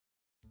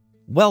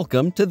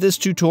Welcome to this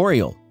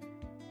tutorial.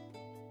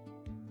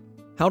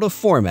 How to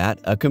format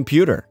a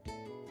computer.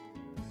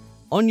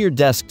 On your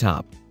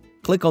desktop,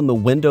 click on the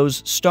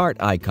Windows Start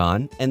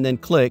icon and then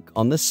click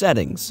on the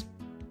Settings.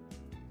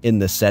 In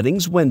the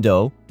Settings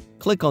window,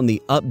 click on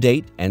the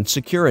Update and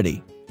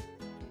Security.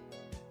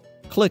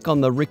 Click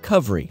on the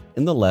Recovery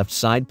in the left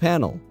side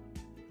panel.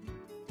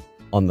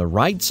 On the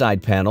right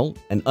side panel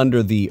and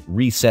under the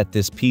Reset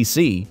This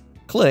PC,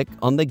 click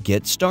on the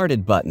Get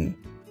Started button.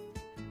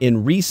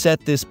 In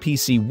Reset This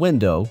PC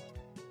window,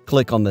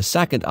 click on the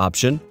second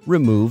option,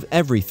 Remove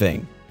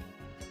Everything.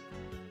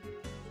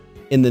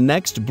 In the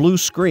next blue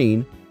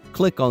screen,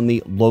 click on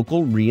the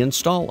Local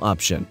Reinstall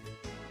option.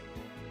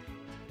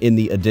 In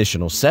the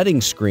Additional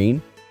Settings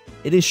screen,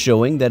 it is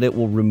showing that it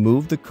will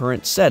remove the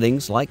current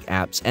settings like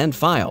apps and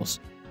files,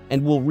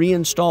 and will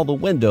reinstall the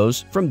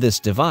Windows from this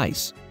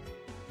device.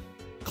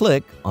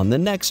 Click on the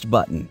Next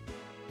button.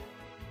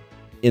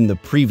 In the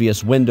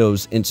previous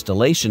Windows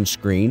installation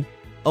screen,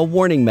 a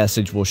warning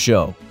message will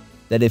show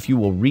that if you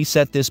will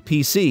reset this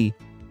PC,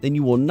 then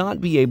you will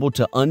not be able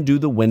to undo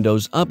the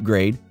Windows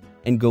upgrade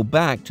and go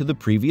back to the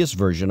previous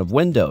version of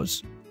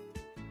Windows.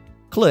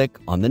 Click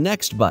on the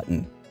Next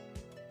button.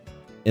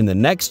 In the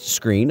next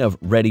screen of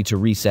Ready to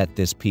Reset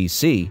This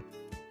PC,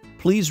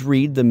 please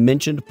read the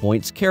mentioned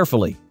points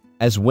carefully,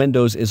 as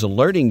Windows is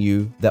alerting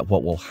you that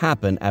what will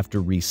happen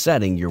after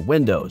resetting your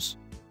Windows.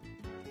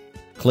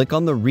 Click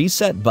on the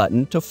Reset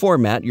button to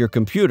format your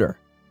computer.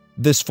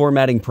 This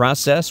formatting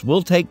process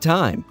will take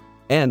time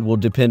and will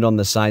depend on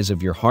the size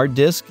of your hard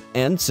disk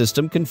and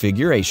system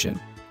configuration.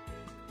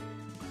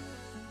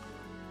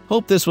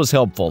 Hope this was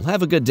helpful.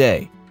 Have a good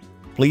day.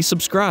 Please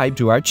subscribe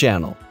to our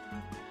channel.